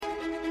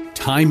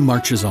Time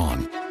marches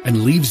on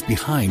and leaves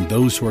behind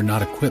those who are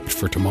not equipped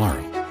for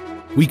tomorrow.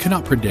 We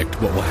cannot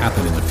predict what will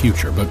happen in the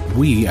future, but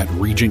we at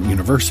Regent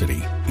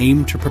University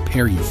aim to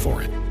prepare you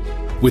for it.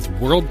 With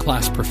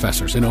world-class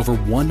professors in over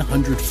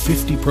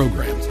 150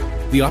 programs,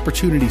 the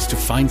opportunities to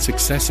find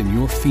success in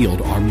your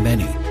field are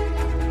many.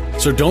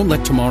 So don't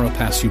let tomorrow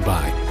pass you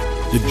by.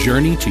 The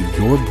journey to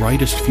your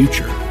brightest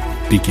future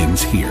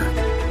begins here.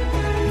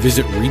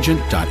 Visit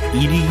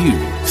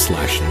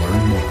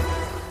regent.edu/learn more.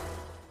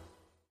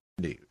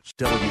 News,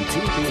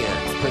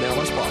 WTPN,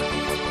 Pinellas Park.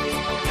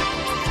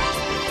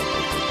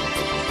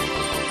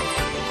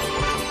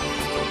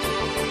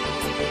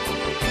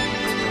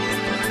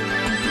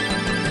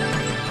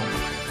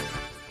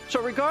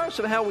 So regardless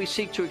of how we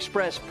seek to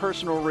express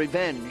personal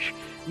revenge,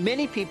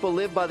 many people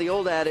live by the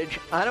old adage,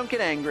 I don't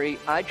get angry,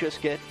 I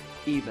just get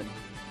even.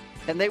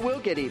 And they will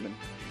get even.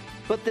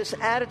 But this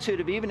attitude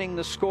of evening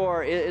the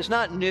score is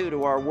not new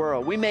to our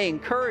world. We may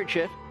encourage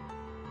it.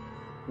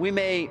 We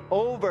may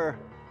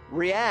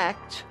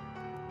overreact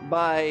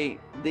by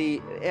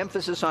the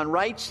emphasis on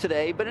rights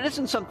today, but it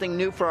isn't something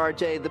new for our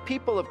day. The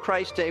people of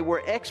Christ's day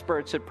were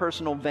experts at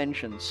personal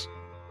vengeance.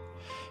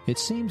 It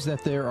seems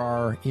that there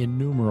are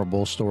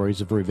innumerable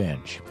stories of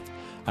revenge.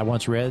 I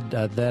once read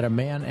that a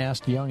man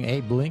asked young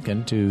Abe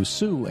Lincoln to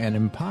sue an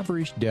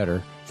impoverished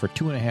debtor for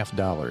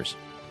 $2.50.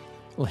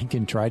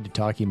 Lincoln tried to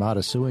talk him out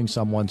of suing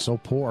someone so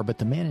poor, but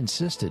the man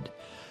insisted.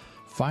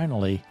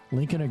 Finally,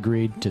 Lincoln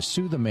agreed to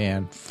sue the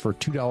man for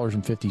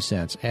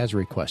 $2.50 as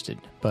requested,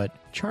 but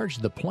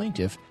charged the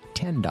plaintiff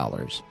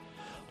 $10.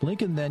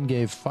 Lincoln then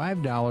gave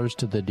 $5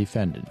 to the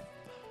defendant.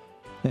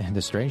 And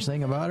the strange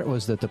thing about it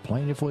was that the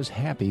plaintiff was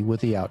happy with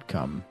the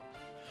outcome.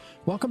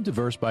 Welcome to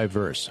Verse by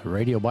Verse, a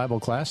radio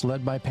Bible class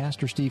led by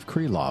Pastor Steve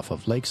Kreloff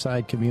of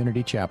Lakeside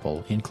Community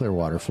Chapel in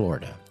Clearwater,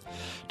 Florida.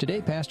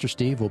 Today, Pastor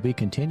Steve will be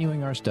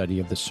continuing our study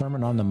of the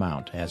Sermon on the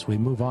Mount as we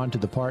move on to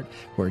the part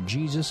where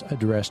Jesus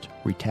addressed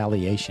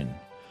retaliation.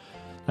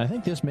 I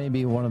think this may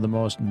be one of the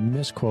most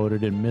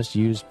misquoted and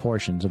misused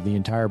portions of the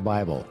entire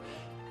Bible.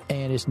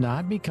 And it's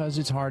not because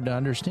it's hard to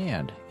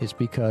understand. It's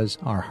because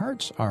our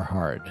hearts are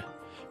hard.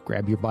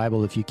 Grab your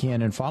Bible if you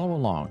can and follow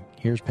along.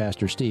 Here's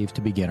Pastor Steve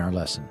to begin our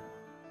lesson.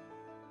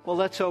 Well,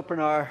 let's open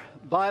our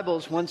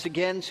Bibles once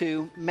again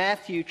to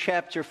Matthew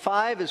chapter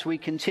 5 as we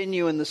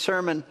continue in the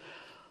Sermon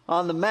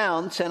on the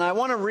Mount. And I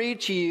want to read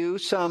to you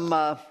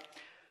some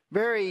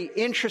very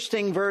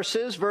interesting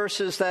verses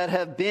that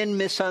have been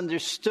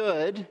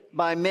misunderstood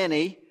by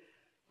many.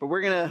 But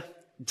we're going to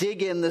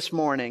dig in this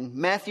morning.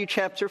 Matthew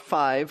chapter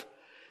 5,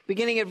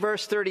 beginning at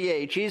verse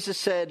 38. Jesus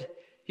said,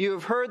 "You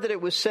have heard that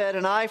it was said,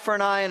 an eye for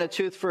an eye and a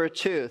tooth for a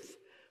tooth.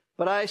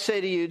 But I say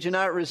to you, do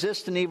not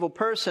resist an evil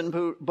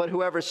person, but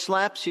whoever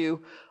slaps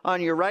you on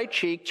your right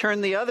cheek,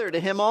 turn the other to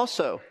him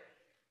also.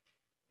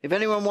 If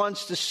anyone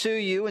wants to sue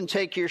you and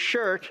take your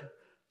shirt,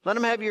 let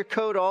him have your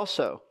coat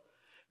also.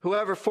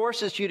 Whoever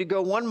forces you to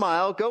go 1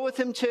 mile, go with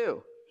him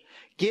 2.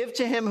 Give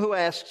to him who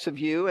asks of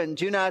you, and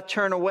do not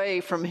turn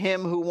away from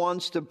him who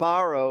wants to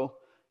borrow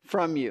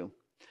from you."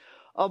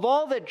 Of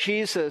all that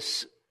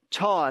Jesus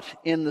taught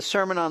in the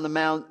Sermon on the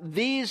Mount,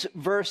 these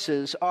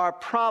verses are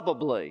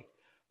probably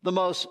the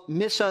most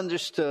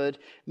misunderstood,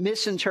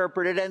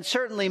 misinterpreted, and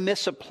certainly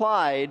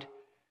misapplied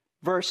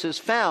verses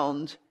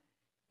found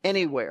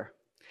anywhere.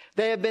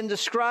 They have been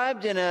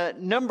described in a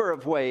number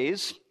of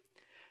ways.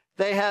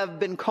 They have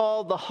been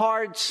called the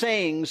hard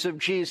sayings of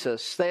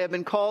Jesus. They have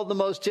been called the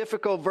most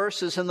difficult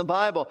verses in the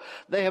Bible.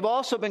 They have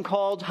also been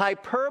called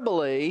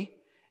hyperbole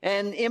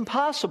and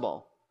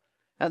impossible.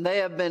 And they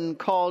have been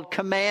called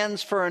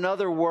commands for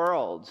another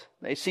world.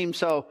 They seem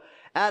so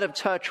out of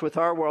touch with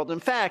our world. In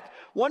fact,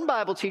 one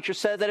Bible teacher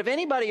said that if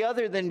anybody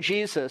other than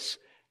Jesus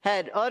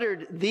had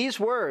uttered these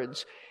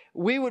words,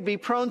 we would be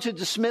prone to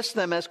dismiss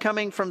them as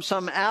coming from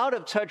some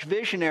out-of-touch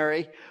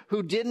visionary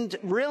who didn't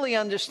really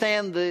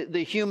understand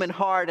the human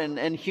heart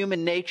and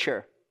human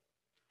nature.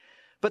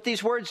 But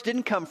these words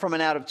didn't come from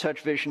an out-of-touch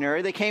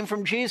visionary. They came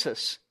from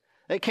Jesus.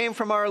 They came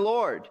from our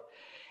Lord.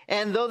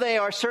 And though they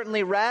are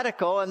certainly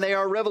radical and they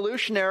are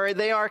revolutionary,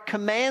 they are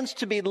commands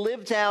to be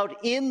lived out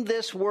in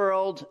this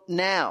world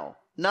now.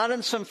 Not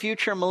in some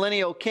future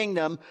millennial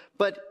kingdom,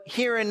 but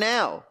here and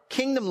now.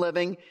 Kingdom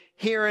living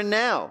here and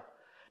now.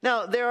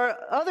 Now, there are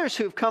others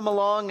who've come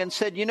along and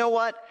said, you know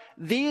what?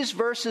 These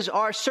verses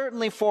are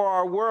certainly for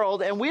our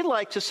world, and we'd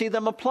like to see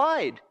them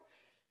applied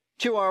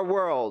to our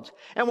world.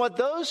 And what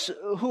those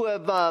who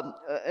have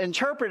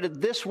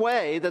interpreted this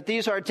way, that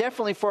these are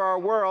definitely for our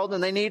world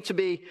and they need to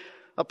be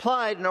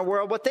applied in our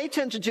world, what they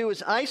tend to do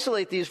is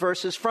isolate these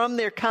verses from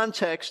their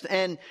context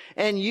and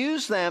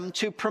use them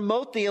to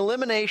promote the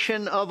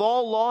elimination of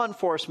all law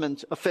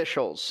enforcement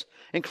officials,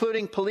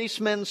 including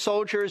policemen,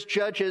 soldiers,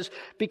 judges,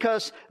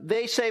 because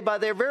they say by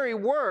their very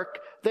work,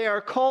 they are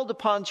called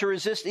upon to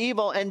resist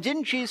evil. And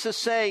didn't Jesus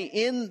say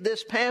in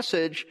this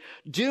passage,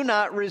 do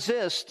not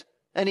resist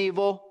an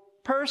evil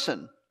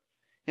person?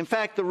 In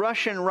fact, the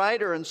Russian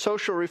writer and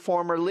social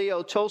reformer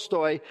Leo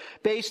Tolstoy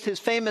based his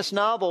famous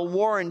novel,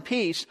 War and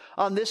Peace,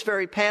 on this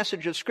very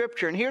passage of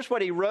Scripture. And here's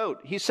what he wrote.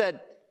 He said,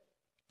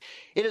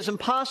 It is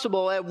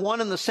impossible at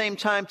one and the same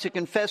time to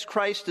confess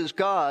Christ as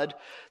God,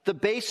 the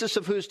basis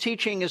of whose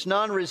teaching is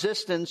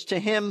non-resistance to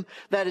him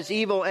that is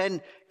evil,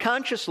 and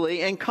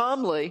consciously and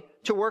calmly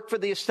to work for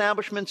the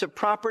establishments of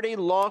property,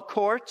 law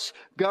courts,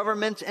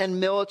 government, and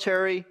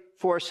military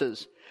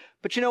forces.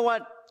 But you know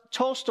what?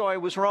 Tolstoy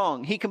was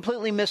wrong. He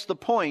completely missed the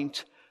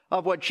point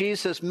of what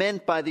Jesus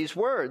meant by these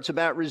words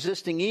about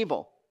resisting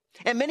evil.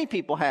 And many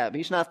people have.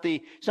 He's not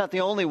the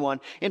only one.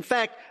 In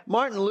fact,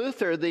 Martin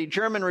Luther, the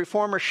German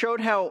reformer,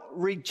 showed how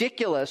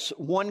ridiculous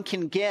one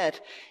can get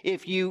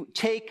if you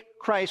take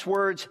Christ's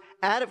words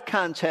out of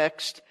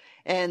context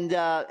and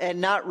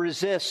not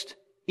resist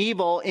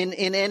evil in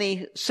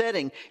any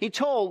setting.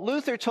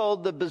 Luther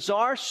told the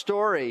bizarre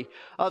story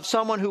of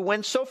someone who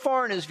went so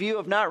far in his view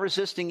of not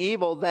resisting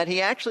evil that he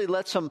actually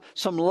let some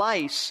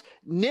lice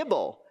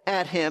nibble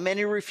at him, and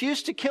he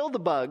refused to kill the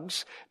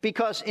bugs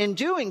because in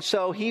doing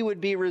so, he would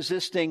be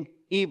resisting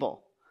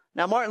evil.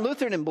 Now, Martin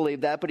Luther didn't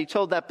believe that, but he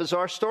told that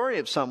bizarre story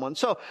of someone.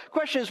 So,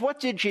 question is, what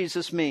did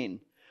Jesus mean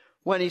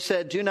when he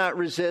said, do not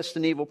resist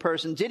an evil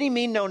person? Did he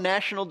mean no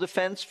national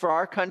defense for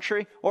our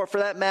country, or for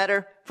that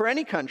matter, for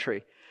any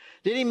country?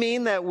 Did he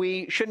mean that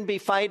we shouldn't be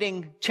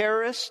fighting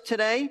terrorists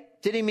today?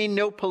 Did he mean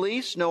no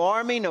police, no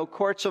army, no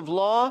courts of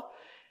law?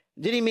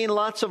 Did he mean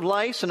lots of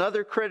lice and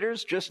other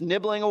critters just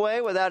nibbling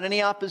away without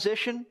any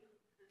opposition?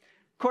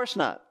 Of course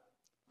not.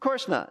 Of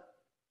course not.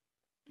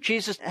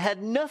 Jesus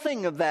had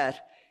nothing of that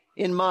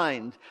in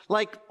mind.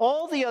 Like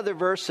all the other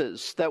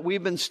verses that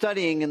we've been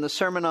studying in the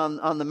Sermon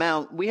on the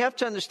Mount, we have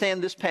to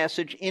understand this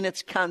passage in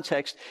its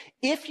context.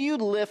 If you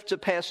lift a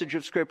passage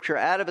of Scripture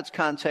out of its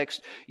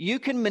context, you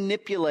can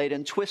manipulate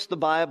and twist the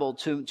Bible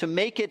to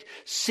make it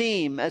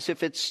seem as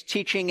if it's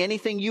teaching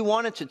anything you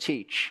want it to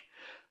teach.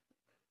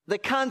 The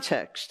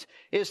context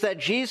is that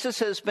Jesus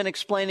has been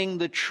explaining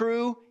the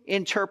true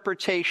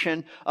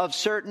interpretation of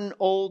certain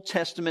Old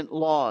Testament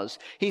laws.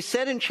 He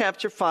said in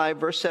chapter 5,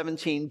 verse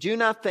 17, do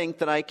not think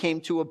that I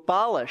came to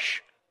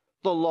abolish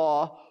the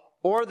law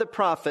or the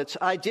prophets.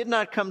 I did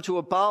not come to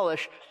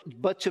abolish,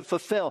 but to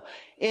fulfill.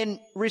 In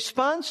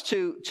response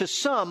to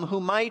some who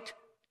might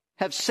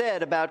have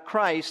said about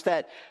Christ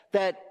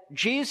that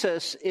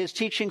Jesus is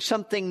teaching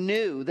something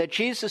new, that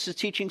Jesus is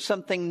teaching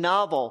something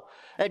novel,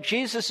 that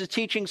Jesus is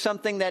teaching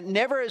something that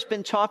never has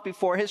been taught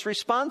before, his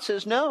response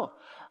is no.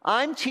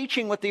 I'm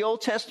teaching what the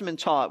Old Testament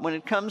taught when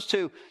it comes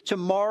to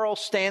moral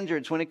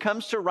standards, when it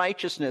comes to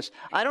righteousness.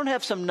 I don't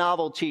have some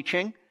novel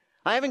teaching.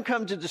 I haven't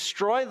come to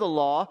destroy the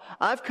law.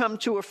 I've come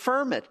to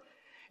affirm it.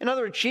 In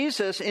other words,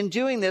 Jesus, in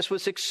doing this,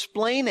 was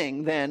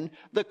explaining then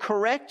the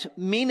correct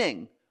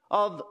meaning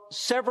of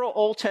several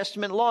Old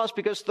Testament laws,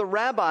 because the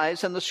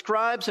rabbis and the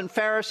scribes and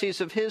Pharisees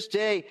of his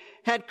day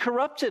had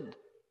corrupted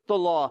the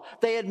law.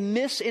 They had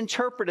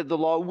misinterpreted the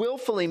law,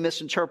 willfully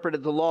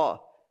misinterpreted the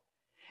law.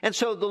 And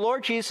so the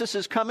Lord Jesus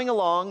is coming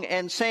along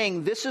and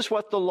saying, this is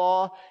what the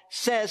law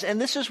says, and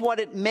this is what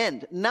it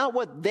meant. Not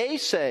what they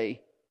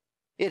say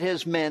it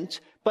has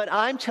meant, but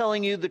I'm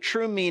telling you the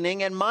true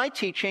meaning, and my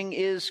teaching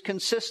is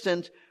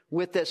consistent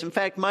with this. In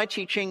fact, my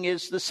teaching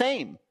is the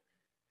same.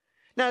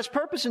 Now, his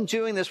purpose in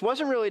doing this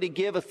wasn't really to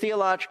give a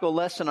theological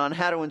lesson on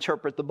how to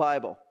interpret the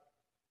Bible,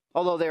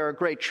 although there are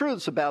great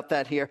truths about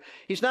that here.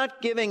 He's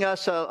not giving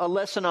us a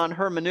lesson on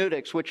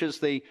hermeneutics, which is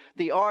the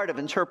art of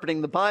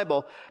interpreting the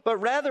Bible, but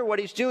rather what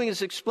he's doing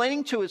is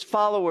explaining to his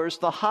followers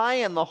the high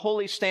and the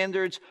holy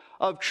standards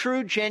of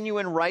true,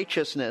 genuine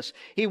righteousness.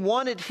 He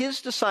wanted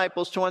his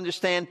disciples to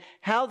understand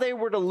how they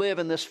were to live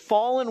in this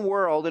fallen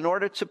world in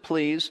order to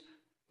please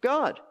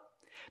God.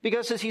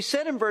 Because as he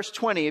said in verse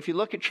 20, if you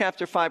look at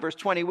chapter 5, verse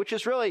 20, which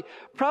is really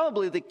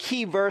probably the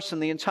key verse in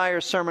the entire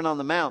Sermon on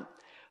the Mount,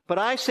 but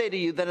I say to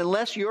you that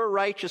unless your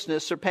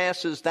righteousness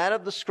surpasses that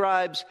of the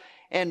scribes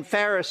and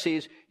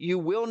Pharisees, you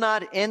will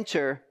not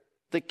enter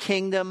the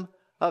kingdom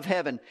of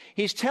heaven.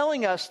 He's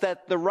telling us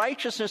that the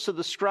righteousness of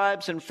the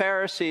scribes and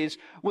Pharisees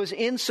was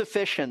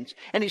insufficient.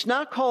 And he's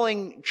not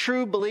calling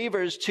true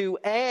believers to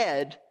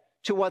add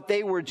to what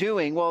they were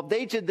doing. Well, if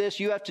they did this,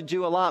 you have to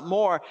do a lot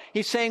more.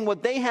 He's saying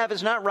what they have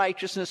is not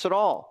righteousness at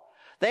all.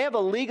 They have a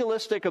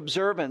legalistic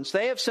observance.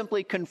 They have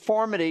simply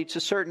conformity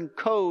to certain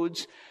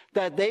codes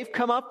that they've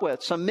come up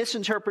with, some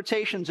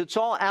misinterpretations. It's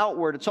all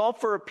outward. It's all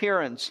for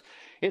appearance.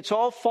 It's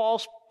all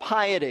false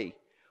piety.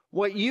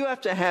 What you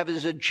have to have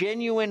is a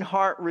genuine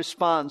heart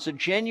response, a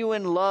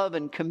genuine love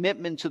and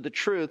commitment to the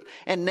truth.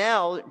 And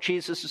now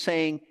Jesus is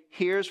saying,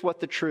 here's what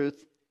the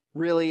truth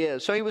really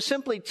is. So he was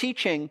simply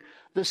teaching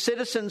the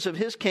citizens of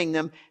his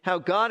kingdom how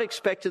God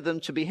expected them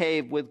to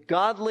behave with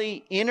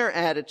godly inner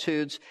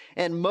attitudes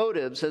and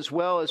motives as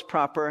well as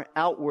proper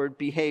outward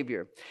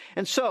behavior.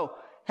 And so,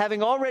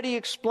 having already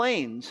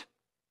explained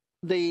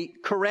the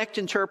correct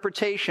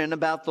interpretation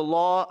about the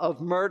law of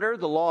murder,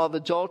 the law of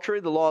adultery,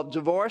 the law of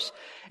divorce,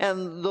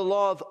 and the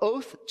law of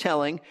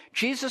oath-telling,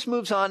 Jesus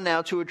moves on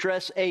now to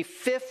address a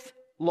fifth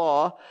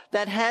law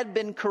that had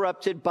been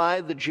corrupted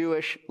by the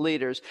Jewish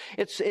leaders.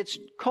 It's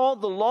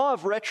called the law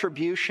of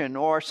retribution,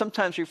 or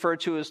sometimes referred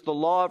to as the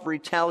law of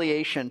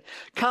retaliation,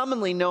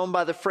 commonly known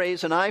by the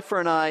phrase an eye for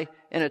an eye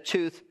and a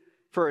tooth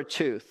for a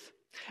tooth.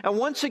 And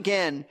once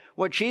again,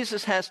 what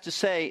Jesus has to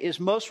say is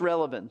most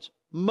relevant,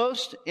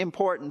 most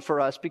important for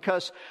us,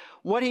 because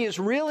what he is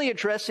really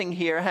addressing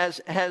here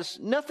has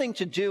nothing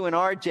to do in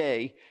our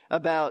day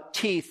about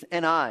teeth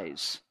and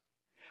eyes,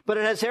 but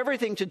it has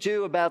everything to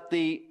do about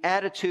the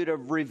attitude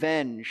of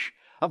revenge,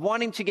 of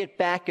wanting to get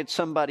back at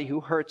somebody who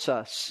hurts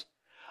us,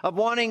 of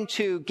wanting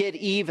to get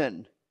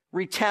even,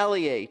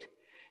 retaliate.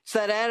 It's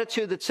that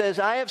attitude that says,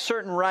 I have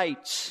certain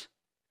rights,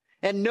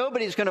 and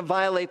nobody's going to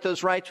violate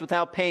those rights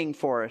without paying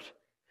for it.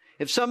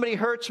 If somebody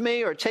hurts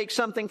me or takes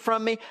something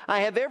from me,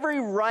 I have every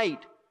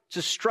right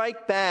to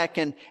strike back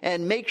and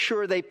make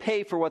sure they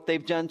pay for what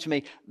they've done to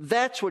me.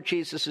 That's what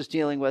Jesus is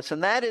dealing with.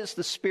 And that is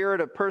the spirit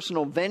of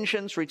personal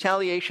vengeance,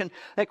 retaliation,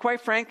 that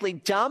quite frankly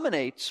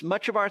dominates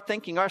much of our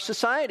thinking. Our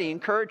society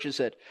encourages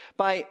it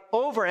by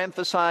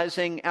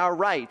overemphasizing our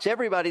rights.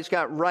 Everybody's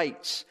got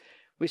rights.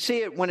 We see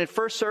it when it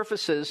first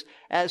surfaces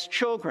as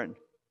children.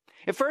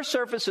 It first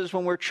surfaces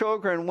when we're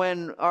children,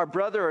 when our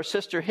brother or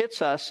sister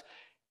hits us,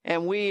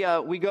 and we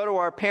go to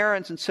our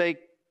parents and say,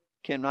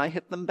 can I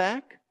hit them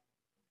back?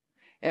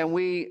 And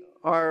we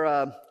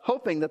are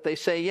hoping that they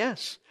say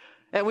yes.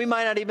 And we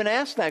might not even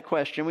ask that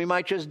question. We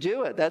might just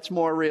do it. That's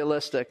more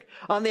realistic.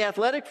 On the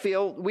athletic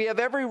field, we have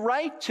every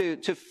right to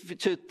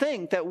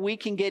think that we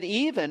can get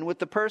even with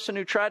the person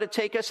who tried to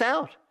take us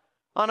out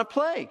on a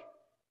play.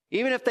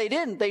 Even if they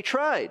didn't, they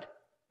tried.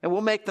 And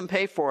we'll make them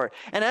pay for it.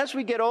 And as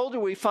we get older,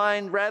 we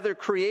find rather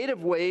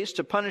creative ways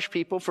to punish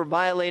people for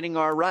violating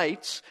our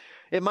rights.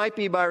 It might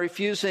be by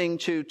refusing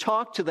to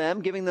talk to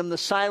them, giving them the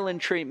silent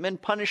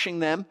treatment, punishing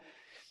them.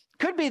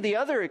 Could be the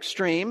other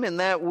extreme in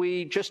that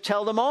we just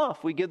tell them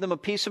off. We give them a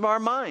piece of our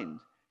mind.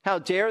 How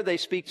dare they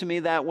speak to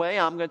me that way?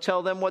 I'm going to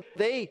tell them what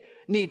they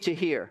need to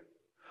hear.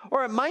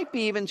 Or it might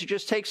be even to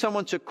just take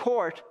someone to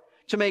court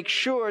to make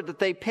sure that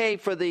they pay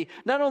for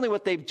not only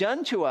what they've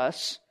done to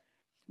us,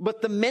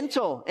 but the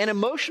mental and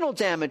emotional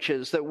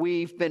damages that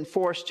we've been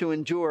forced to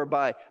endure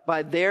by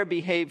their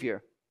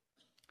behavior.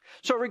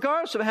 So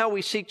regardless of how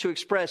we seek to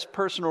express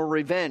personal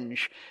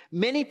revenge,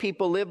 many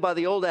people live by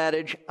the old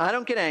adage, I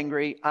don't get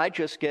angry, I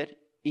just get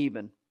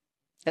even.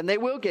 And they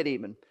will get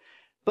even.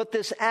 But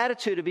this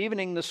attitude of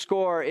evening the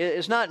score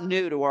is not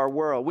new to our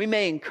world. We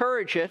may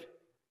encourage it.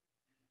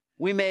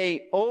 We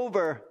may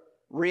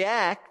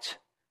overreact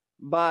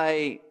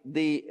by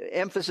the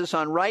emphasis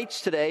on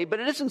rights today,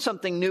 but it isn't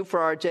something new for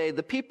our day.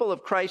 The people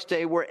of Christ's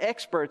day were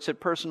experts at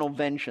personal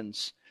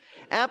vengeance.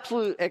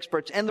 Absolute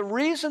experts. And the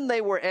reason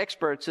they were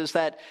experts is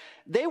that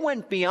they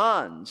went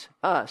beyond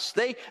us.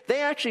 They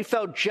actually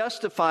felt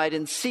justified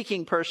in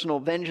seeking personal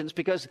vengeance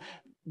because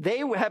they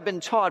have been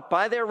taught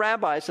by their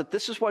rabbis that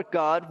this is what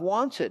God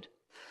wanted.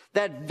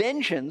 That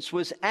vengeance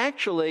was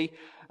actually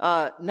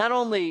not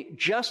only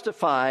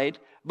justified,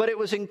 but it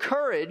was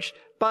encouraged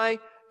by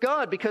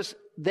God because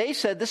they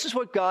said this is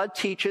what God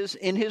teaches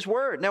in His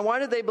Word. Now, why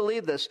did they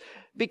believe this?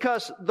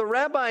 Because the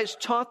rabbis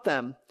taught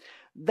them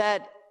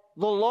that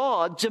the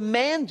law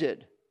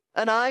demanded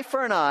an eye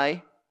for an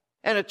eye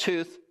and a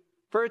tooth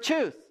for a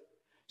tooth.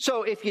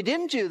 So if you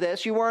didn't do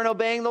this, you weren't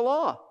obeying the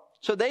law.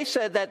 So they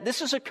said that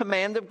this is a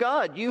command of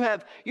God. You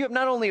have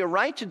not only a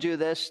right to do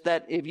this,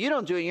 that if you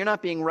don't do it, you're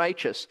not being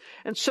righteous.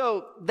 And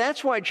so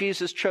that's why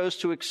Jesus chose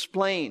to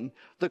explain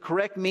the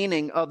correct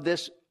meaning of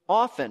this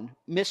often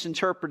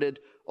misinterpreted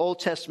Old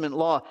Testament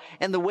law.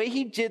 And the way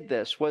he did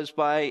this was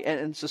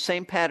and it's the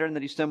same pattern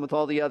that he's done with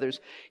all the others.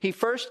 He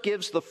first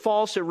gives the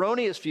false,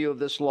 erroneous view of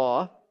this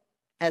law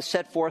as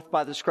set forth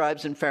by the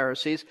scribes and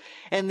Pharisees.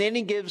 And then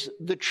he gives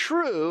the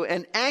true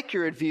and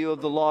accurate view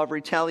of the law of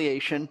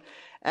retaliation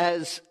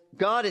as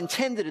God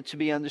intended it to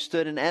be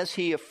understood and as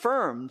he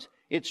affirmed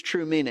its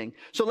true meaning.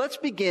 So let's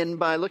begin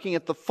by looking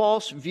at the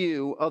false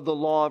view of the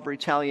law of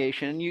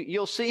retaliation. And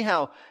you'll see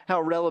how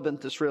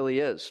relevant this really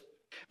is.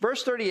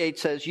 Verse 38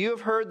 says, you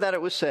have heard that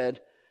it was said,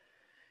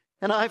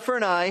 an eye for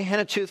an eye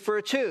and a tooth for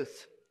a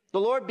tooth.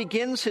 The Lord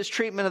begins his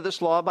treatment of this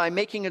law by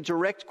making a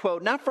direct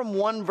quote, not from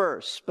one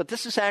verse, but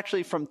this is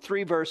actually from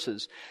 3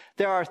 verses.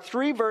 There are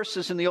 3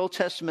 verses in the Old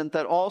Testament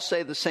that all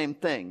say the same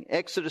thing.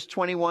 Exodus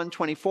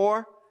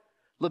 21:24,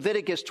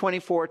 Leviticus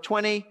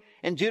 24:20,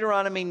 and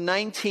Deuteronomy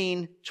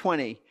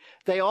 19:20.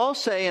 They all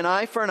say an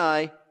eye for an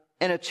eye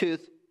and a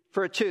tooth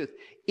for a tooth.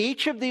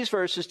 Each of these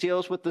verses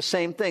deals with the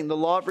same thing, the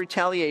law of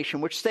retaliation,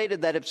 which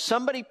stated that if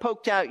somebody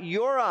poked out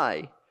your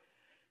eye,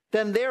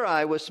 then their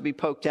eye was to be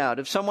poked out.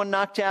 If someone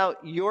knocked out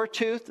your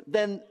tooth,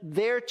 then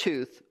their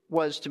tooth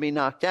was to be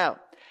knocked out.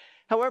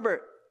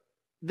 However,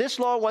 this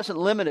law wasn't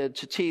limited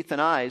to teeth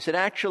and eyes.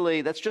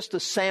 That's just a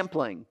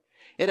sampling.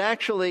 It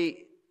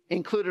actually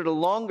included a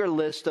longer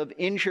list of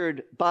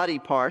injured body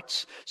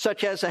parts,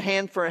 such as a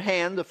hand for a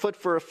hand, a foot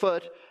for a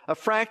foot, a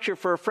fracture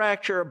for a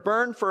fracture, a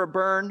burn for a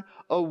burn,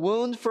 a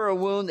wound for a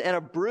wound, and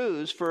a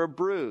bruise for a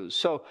bruise.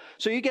 So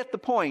you get the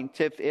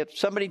point. If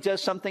somebody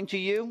does something to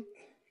you,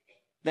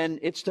 then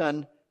it's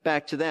done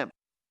back to them.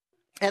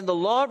 And the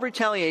law of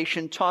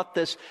retaliation taught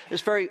this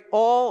very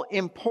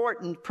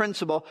all-important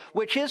principle,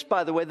 which is,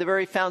 by the way, the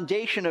very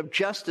foundation of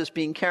justice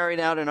being carried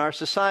out in our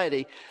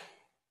society.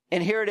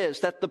 And here it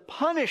is, that the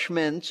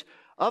punishment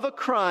of a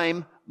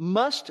crime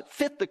must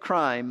fit the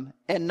crime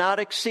and not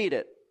exceed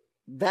it.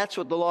 That's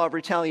what the law of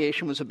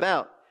retaliation was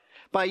about.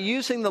 By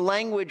using the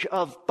language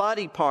of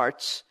body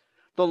parts,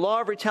 the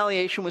law of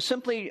retaliation was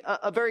simply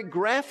a very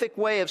graphic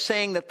way of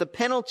saying that the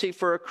penalty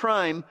for a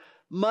crime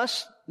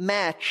must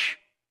match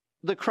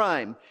the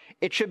crime.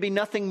 It should be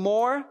nothing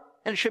more,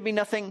 and it should be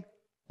nothing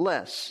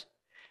less.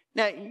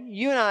 Now,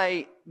 you and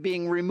I,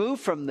 being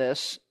removed from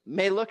this,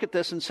 may look at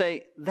this and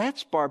say,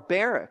 that's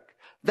barbaric.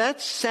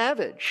 That's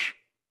savage.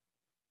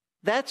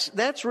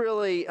 That's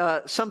really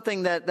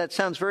something that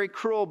sounds very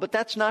cruel, but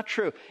that's not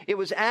true. It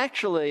was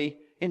actually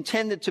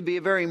intended to be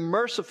a very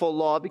merciful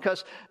law,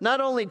 because not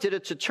only did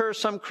it deter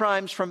some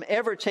crimes from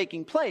ever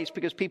taking place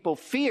because people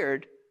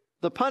feared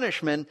the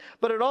punishment,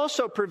 but it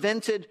also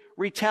prevented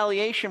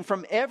retaliation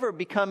from ever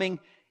becoming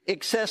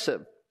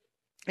excessive.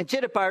 It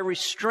did it by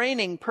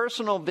restraining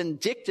personal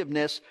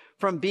vindictiveness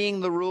from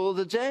being the rule of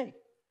the day.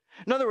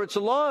 In other words, the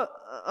law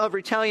of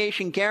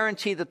retaliation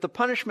guaranteed that the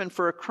punishment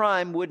for a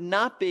crime would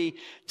not be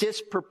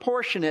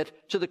disproportionate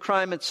to the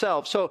crime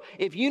itself. So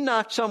if you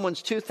knocked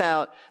someone's tooth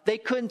out, they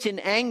couldn't in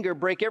anger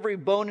break every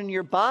bone in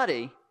your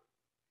body,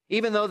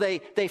 even though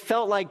they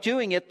felt like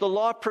doing it.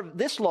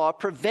 This law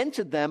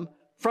prevented them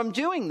from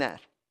doing that.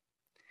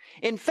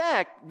 In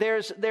fact,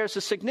 there's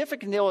a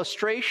significant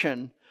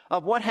illustration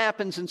of what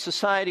happens in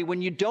society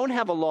when you don't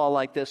have a law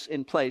like this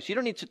in place. You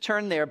don't need to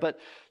turn there, but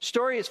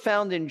story is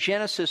found in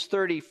Genesis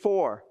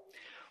 34.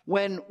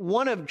 When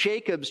one of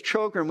Jacob's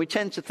children, we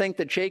tend to think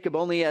that Jacob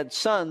only had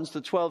sons, the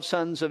 12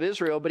 sons of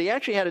Israel, but he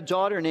actually had a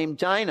daughter named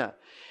Dinah.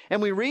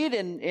 And we read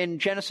in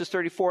Genesis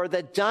 34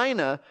 that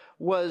Dinah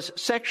was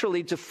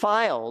sexually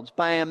defiled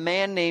by a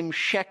man named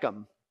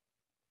Shechem.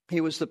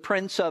 He was the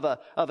prince of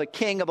a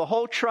king of a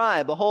whole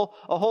tribe, a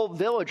whole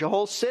village, a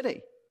whole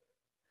city.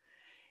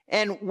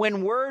 And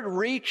when word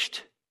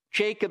reached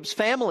Jacob's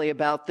family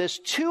about this,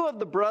 two of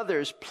the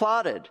brothers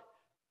plotted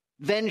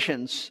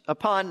vengeance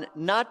upon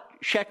not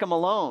Shechem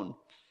alone,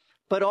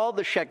 but all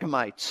the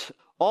Shechemites,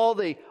 all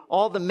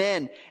the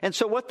men. And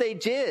so what they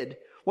did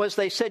was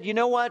they said, you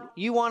know what?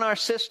 You want our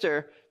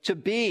sister to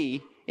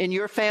be in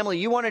your family.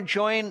 You want to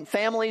join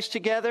families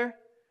together?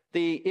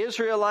 The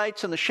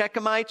Israelites and the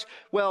Shechemites?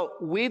 Well,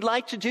 we'd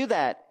like to do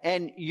that.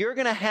 And you're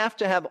going to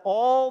have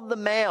all the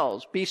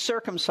males be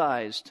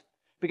circumcised,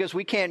 because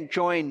we can't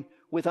join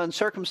with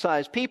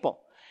uncircumcised people.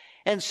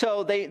 And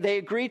so they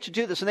agreed to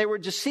do this, and they were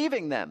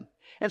deceiving them.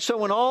 And so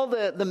when all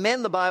the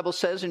men, the Bible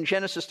says in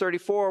Genesis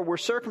 34, were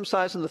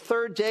circumcised on the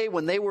third day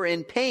when they were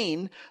in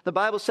pain, the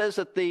Bible says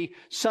that the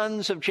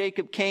sons of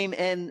Jacob came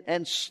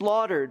and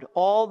slaughtered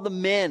all the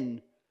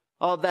men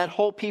of that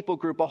whole people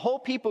group, a whole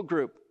people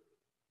group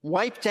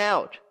wiped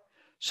out.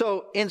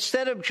 So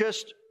instead of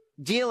just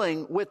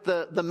dealing with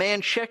the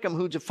man Shechem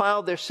who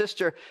defiled their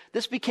sister,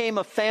 this became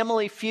a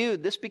family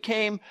feud. This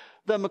became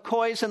the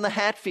McCoys and the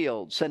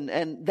Hatfields.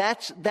 And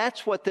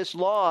that's what this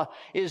law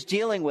is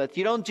dealing with.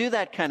 You don't do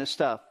that kind of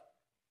stuff.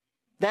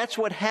 That's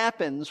what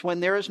happens when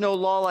there is no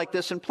law like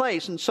this in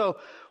place. And so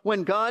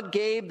when God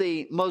gave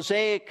the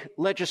Mosaic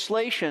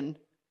legislation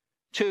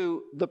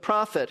to the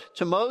prophet,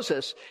 to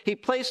Moses, he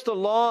placed the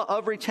law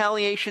of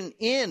retaliation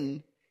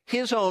in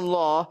his own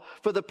law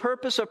for the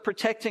purpose of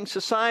protecting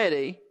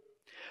society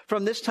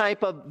from this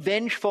type of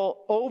vengeful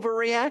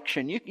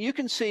overreaction. You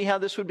can see how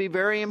this would be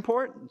very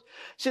important.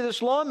 See,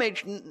 this law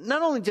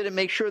not only did it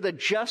make sure that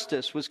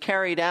justice was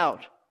carried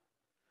out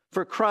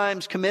for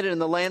crimes committed in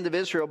the land of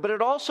Israel, but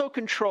it also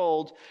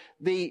controlled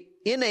the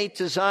innate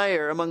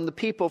desire among the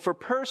people for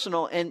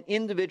personal and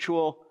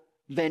individual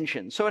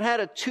vengeance. So it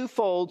had a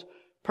twofold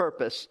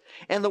purpose.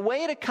 And the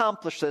way it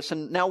accomplished this,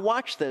 and now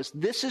watch this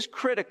is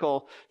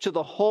critical to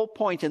the whole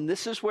point, and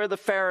this is where the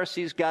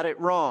Pharisees got it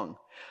wrong.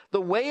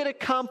 The way it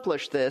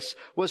accomplished this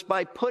was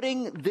by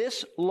putting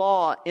this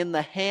law in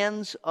the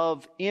hands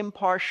of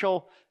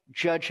impartial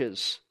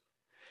judges.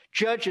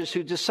 Judges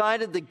who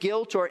decided the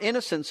guilt or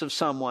innocence of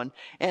someone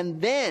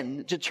and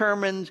then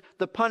determined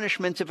the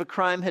punishment if a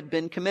crime had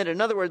been committed.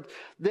 In other words,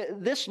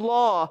 this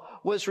law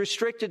was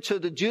restricted to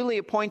the duly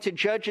appointed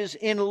judges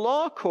in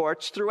law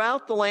courts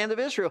throughout the land of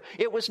Israel.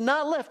 It was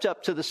not left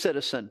up to the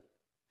citizen.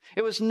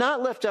 It was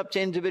not left up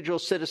to individual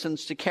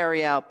citizens to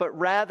carry out, but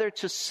rather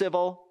to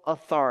civil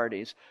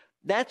authorities.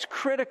 That's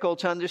critical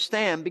to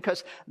understand,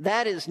 because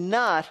that is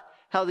not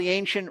how the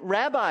ancient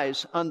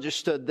rabbis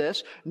understood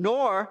this,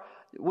 nor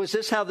was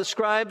this how the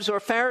scribes or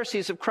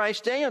Pharisees of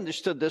Christ's day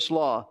understood this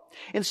law.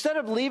 Instead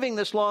of leaving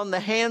this law in the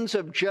hands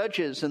of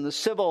judges in the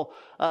civil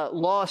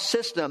law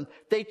system,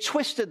 they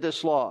twisted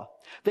this law.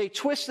 They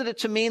twisted it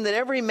to mean that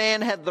every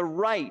man had the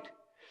right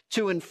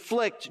to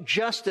inflict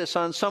justice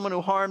on someone who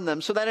harmed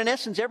them, so that in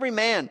essence every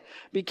man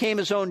became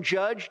his own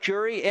judge,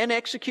 jury, and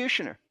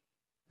executioner.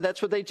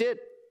 That's what they did.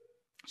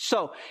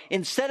 So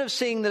instead of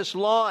seeing this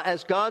law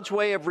as God's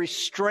way of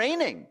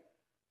restraining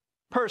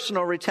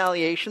personal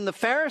retaliation, the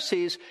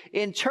Pharisees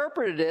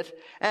interpreted it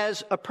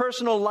as a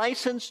personal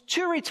license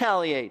to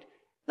retaliate.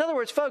 In other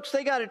words, folks,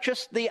 they got it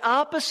just the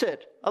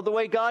opposite of the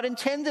way God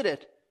intended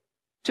it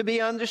to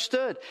be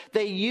understood.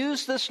 They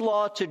used this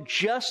law to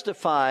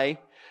justify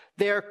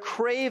their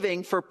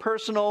craving for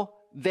personal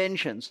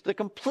vengeance, the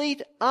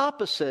complete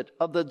opposite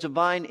of the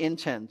divine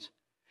intent.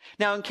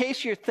 Now, in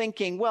case you're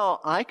thinking, well,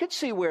 I could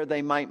see where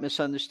they might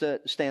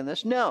misunderstand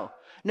this. No,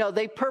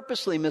 they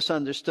purposely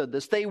misunderstood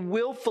this. They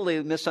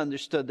willfully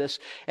misunderstood this.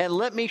 And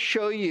let me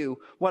show you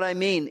what I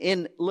mean.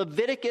 In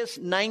Leviticus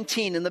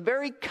 19, in the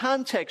very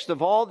context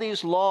of all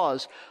these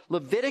laws,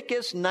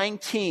 Leviticus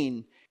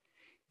 19,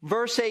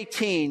 verse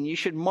 18, you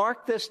should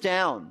mark this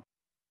down.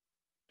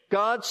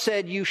 God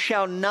said, "You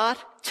shall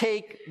not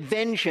take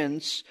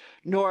vengeance,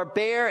 nor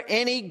bear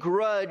any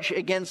grudge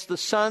against the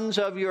sons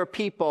of your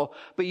people,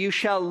 but you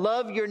shall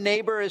love your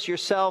neighbor as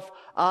yourself.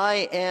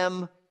 I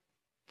am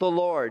the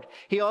Lord."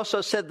 He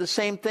also said the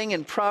same thing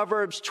in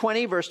Proverbs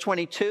 20, verse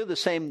 22, the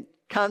same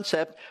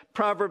concept.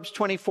 Proverbs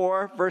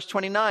 24, verse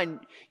 29.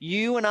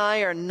 You and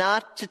I are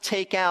not to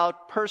take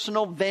out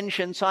personal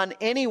vengeance on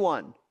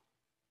anyone.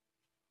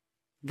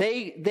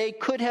 They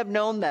could have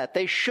known that.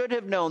 They should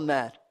have known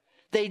that.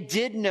 They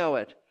did know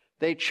it.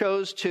 They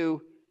chose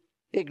to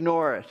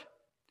ignore it.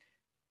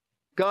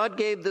 God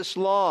gave this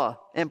law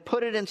and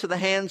put it into the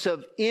hands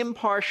of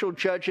impartial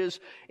judges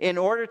in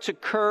order to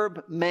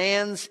curb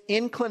man's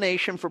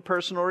inclination for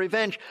personal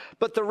revenge.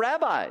 But the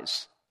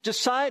rabbis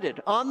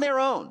decided on their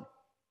own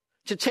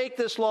to take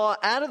this law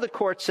out of the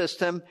court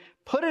system,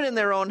 put it in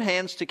their own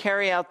hands to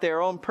carry out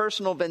their own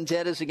personal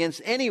vendettas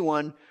against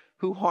anyone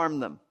who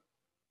harmed them.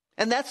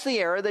 And that's the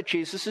error that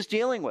Jesus is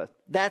dealing with.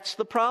 That's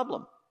the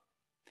problem.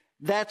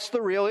 That's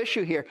the real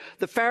issue here.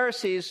 The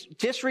Pharisees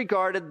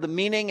disregarded the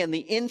meaning and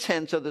the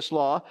intent of this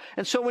law.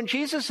 And so when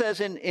Jesus says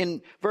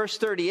in verse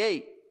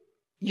 38,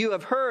 "You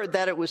have heard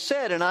that it was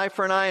said, an eye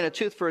for an eye and a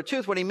tooth for a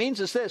tooth," what he means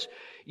is this: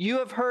 you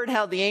have heard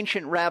how the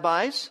ancient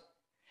rabbis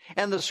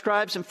and the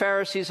scribes and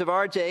Pharisees of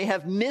our day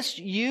have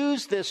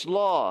misused this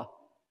law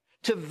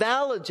to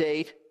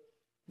validate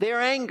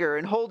their anger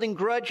and holding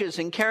grudges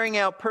and carrying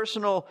out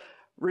personal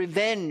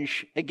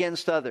revenge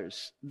against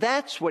others.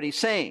 That's what he's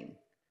saying.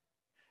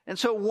 And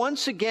so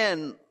once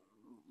again,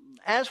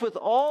 as with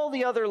all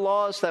the other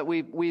laws that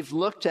we've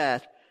looked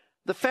at,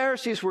 the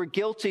Pharisees were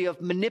guilty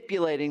of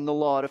manipulating the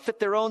law to fit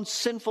their own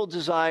sinful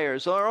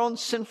desires, their own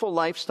sinful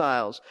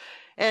lifestyles.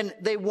 And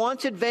they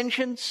wanted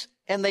vengeance,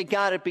 and they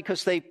got it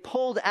because they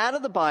pulled out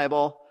of the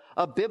Bible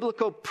a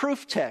biblical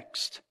proof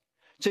text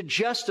to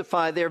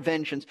justify their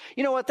vengeance.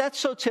 You know what? That's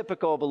so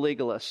typical of a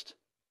legalist.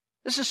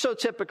 This is so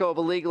typical of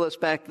a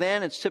legalist back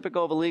then. It's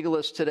typical of a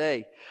legalist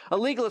today. A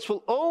legalist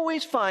will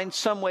always find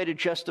some way to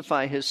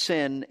justify his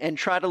sin and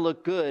try to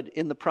look good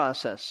in the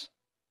process.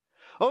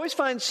 Always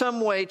find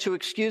some way to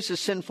excuse his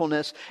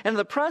sinfulness. And in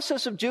the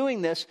process of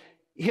doing this,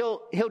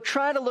 he'll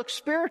try to look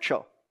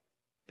spiritual.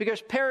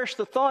 Because perish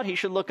the thought he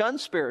should look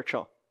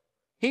unspiritual.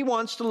 He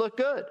wants to look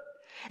good.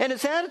 And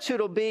his attitude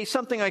will be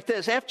something like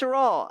this: after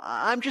all,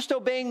 I'm just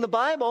obeying the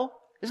Bible.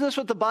 Isn't this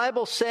what the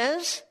Bible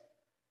says?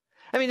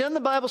 I mean, doesn't the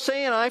Bible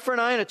say an eye for an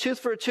eye and a tooth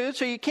for a tooth?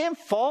 So you can't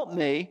fault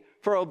me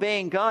for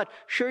obeying God.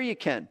 Sure you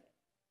can.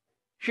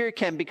 Sure you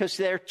can, because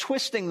they're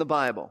twisting the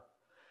Bible.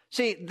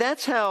 See,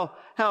 that's how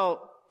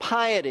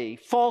piety,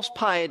 false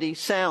piety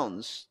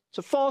sounds. It's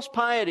a false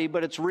piety,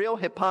 but it's real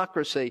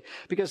hypocrisy,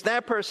 because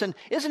that person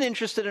isn't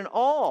interested at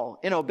all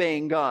in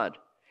obeying God.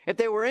 If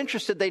they were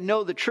interested, they'd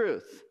know the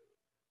truth.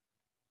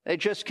 They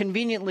just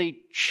conveniently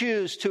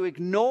choose to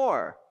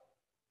ignore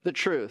the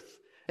truth.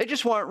 They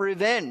just want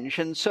revenge,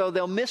 and so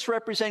they'll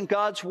misrepresent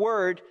God's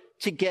word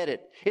to get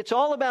it. It's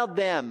all about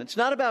them. It's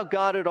not about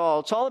God at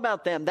all. It's all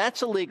about them.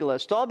 That's a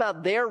legalist. It's all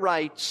about their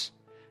rights,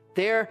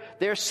 their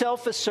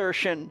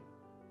self-assertion.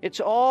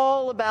 It's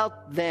all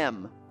about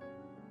them.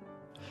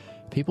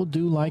 People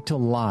do like to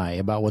lie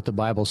about what the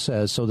Bible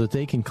says so that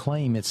they can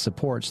claim it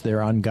supports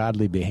their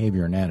ungodly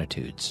behavior and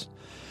attitudes.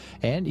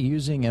 And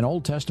using an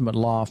Old Testament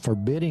law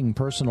forbidding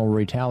personal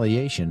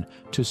retaliation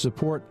to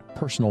support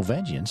personal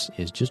vengeance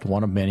is just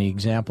one of many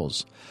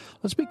examples.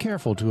 Let's be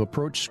careful to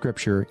approach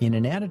Scripture in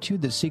an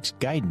attitude that seeks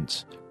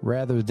guidance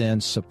rather than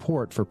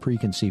support for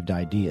preconceived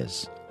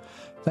ideas.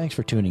 Thanks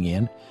for tuning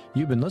in.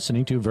 You've been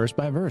listening to Verse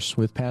by Verse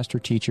with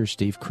pastor-teacher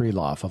Steve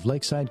Kreloff of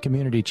Lakeside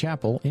Community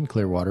Chapel in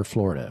Clearwater,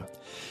 Florida.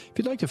 If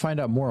you'd like to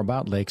find out more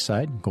about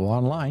Lakeside, go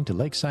online to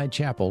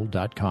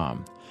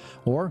lakesidechapel.com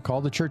or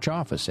call the church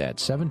office at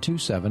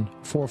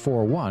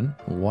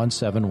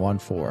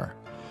 727-441-1714.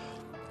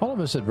 All of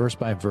us at Verse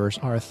by Verse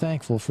are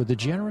thankful for the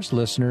generous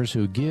listeners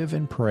who give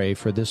and pray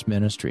for this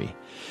ministry.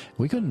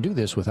 We couldn't do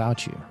this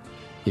without you.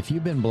 If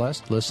you've been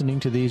blessed listening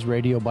to these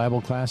radio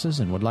Bible classes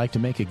and would like to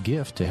make a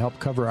gift to help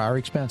cover our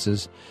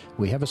expenses,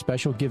 we have a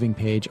special giving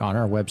page on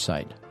our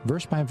website,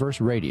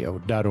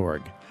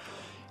 versebyverseradio.org.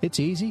 It's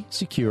easy,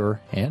 secure,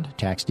 and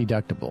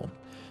tax-deductible.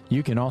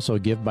 You can also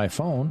give by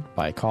phone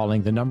by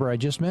calling the number I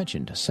just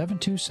mentioned,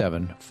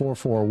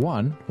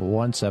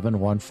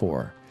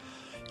 727-441-1714.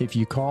 If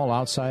you call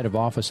outside of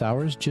office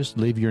hours, just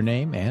leave your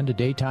name and a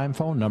daytime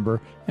phone number,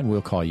 and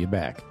we'll call you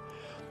back.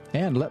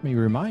 And let me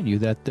remind you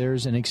that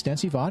there's an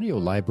extensive audio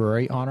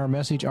library on our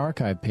message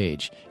archive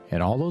page,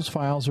 and all those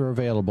files are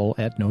available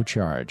at no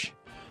charge.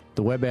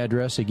 The web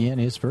address again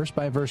is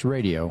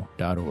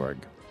versebyverseradio.org.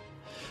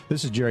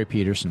 This is Jerry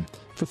Peterson.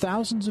 For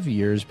thousands of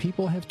years,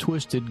 people have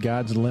twisted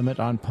God's limit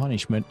on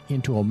punishment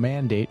into a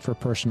mandate for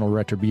personal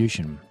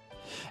retribution.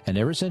 And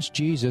ever since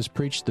Jesus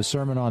preached the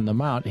Sermon on the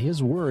Mount,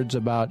 his words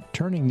about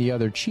turning the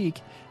other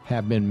cheek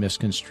have been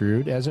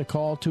misconstrued as a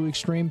call to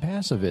extreme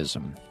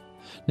pacifism.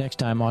 Next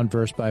time on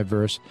Verse by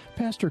Verse,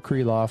 Pastor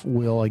Kreloff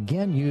will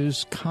again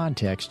use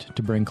context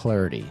to bring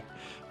clarity.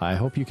 I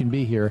hope you can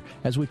be here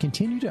as we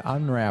continue to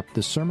unwrap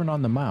the Sermon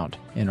on the Mount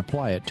and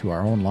apply it to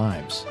our own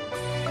lives.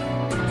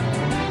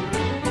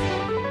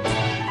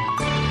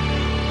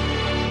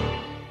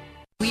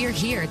 We're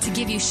here to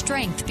give you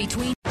strength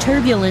between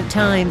Turbulent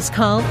times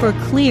call for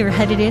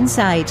clear-headed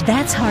insight.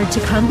 That's hard to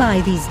come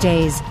by these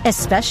days,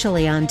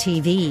 especially on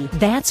TV.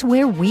 That's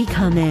where we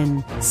come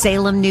in.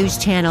 Salem News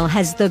Channel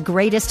has the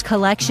greatest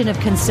collection of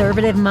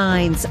conservative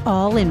minds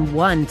all in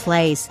one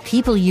place.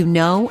 People you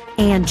know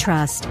and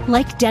trust,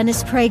 like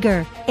Dennis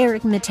Prager,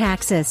 Eric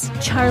Metaxas,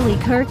 Charlie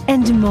Kirk,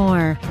 and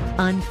more.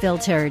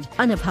 Unfiltered,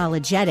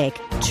 unapologetic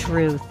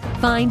truth.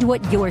 Find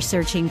what you're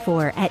searching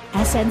for at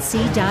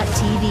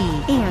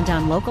snc.tv and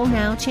on Local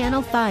Now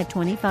Channel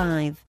 525.